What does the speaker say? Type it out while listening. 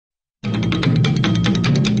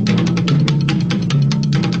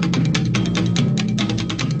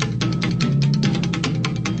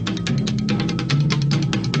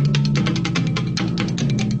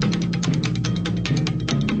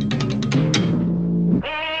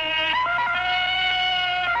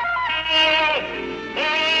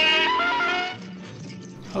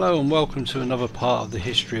Hello and welcome to another part of the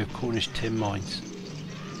history of Cornish tin mines.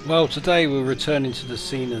 Well, today we're returning to the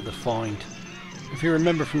scene of the find. If you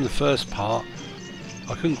remember from the first part,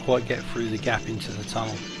 I couldn't quite get through the gap into the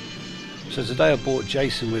tunnel. So today I brought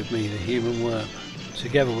Jason with me, the human worm,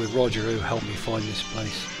 together with Roger, who helped me find this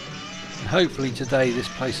place. And hopefully today this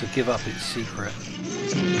place will give up its secret.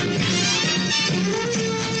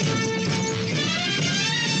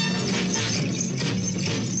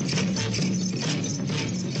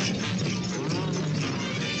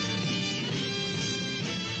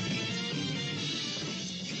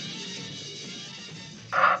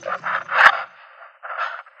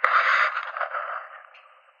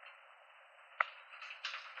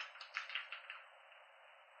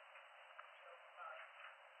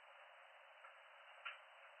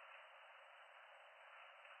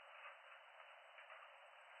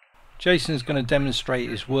 Jason's going to demonstrate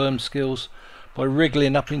his worm skills by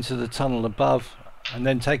wriggling up into the tunnel above and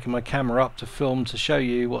then taking my camera up to film to show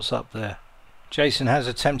you what's up there. Jason has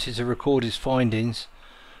attempted to record his findings,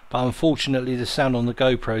 but unfortunately the sound on the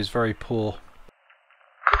GoPro is very poor.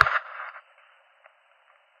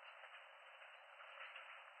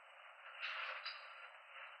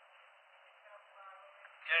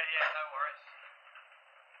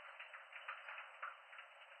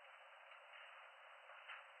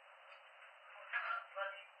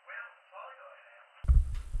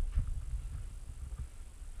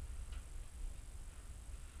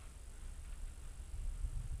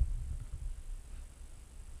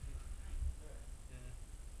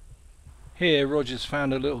 Here Roger's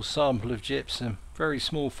found a little sample of gypsum, very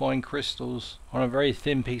small fine crystals on a very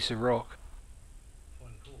thin piece of rock.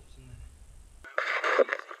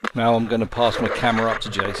 Now I'm going to pass my camera up to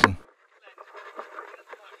Jason.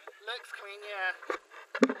 Looks clean, yeah.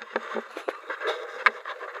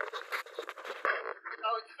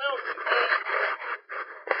 Oh, it's filled.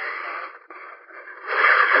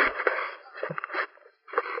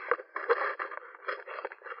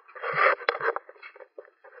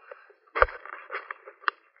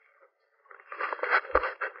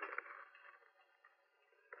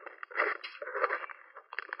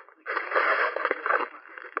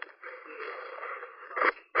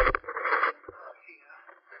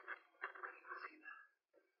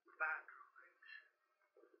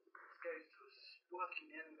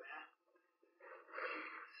 Working in there, as you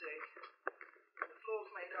can see, the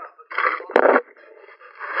floor's made up of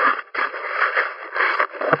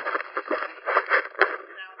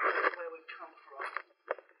down where we've come from.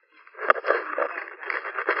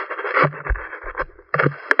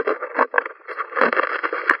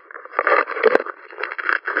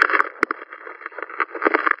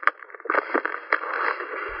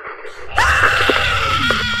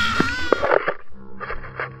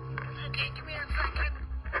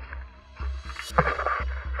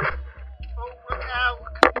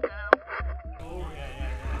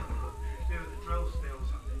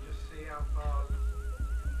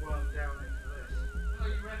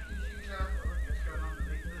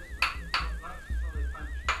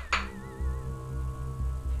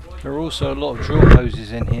 There are also a lot of drill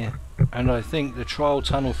hoses in here, and I think the trial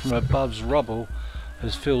tunnel from above's rubble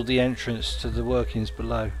has filled the entrance to the workings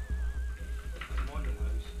below.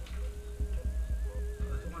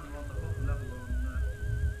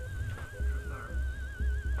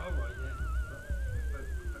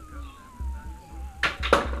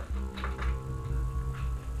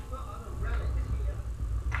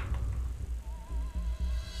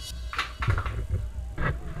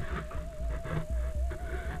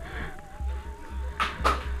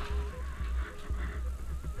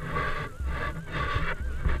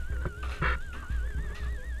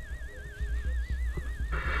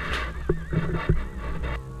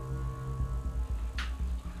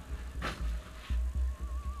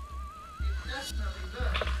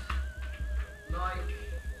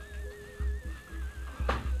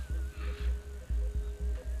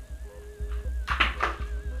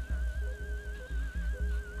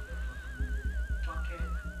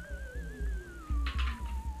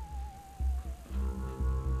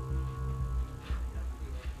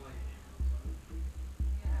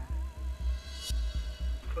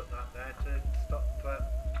 Put that there to stop.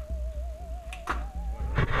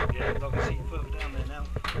 Yeah, I can see further down there now.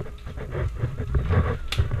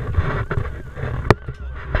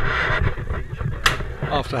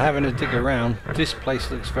 After having a dig around, this place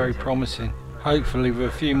looks very promising. Hopefully with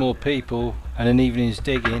a few more people and an evening's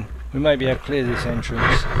digging, we may be able to clear this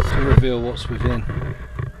entrance to reveal what's within.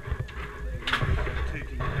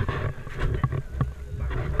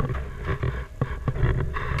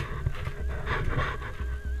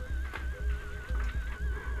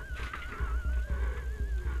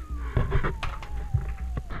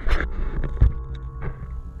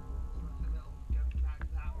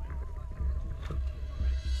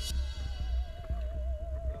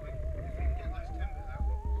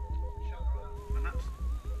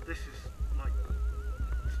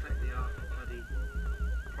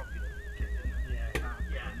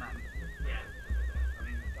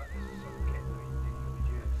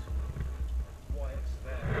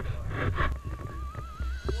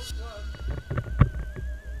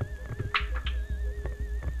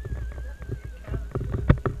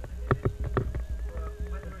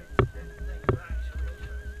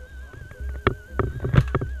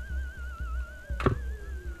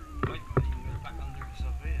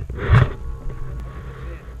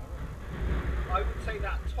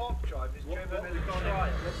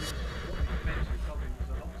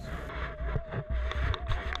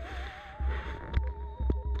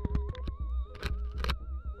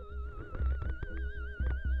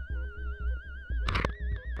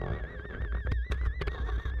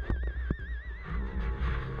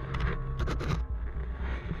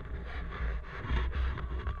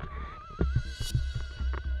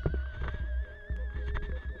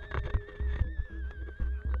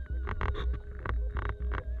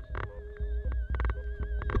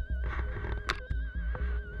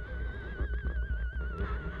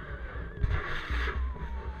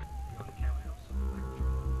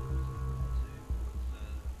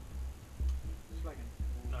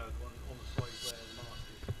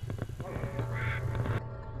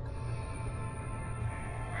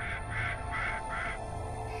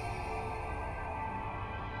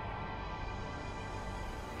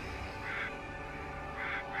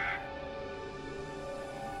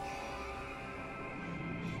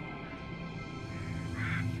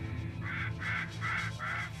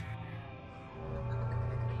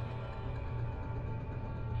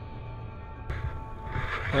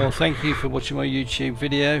 Well, thank you for watching my YouTube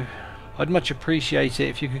video. I'd much appreciate it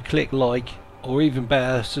if you could click like, or even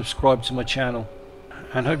better, subscribe to my channel.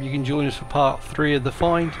 And hope you can join us for part 3 of the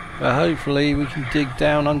find, where hopefully we can dig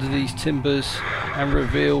down under these timbers and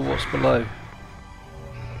reveal what's below.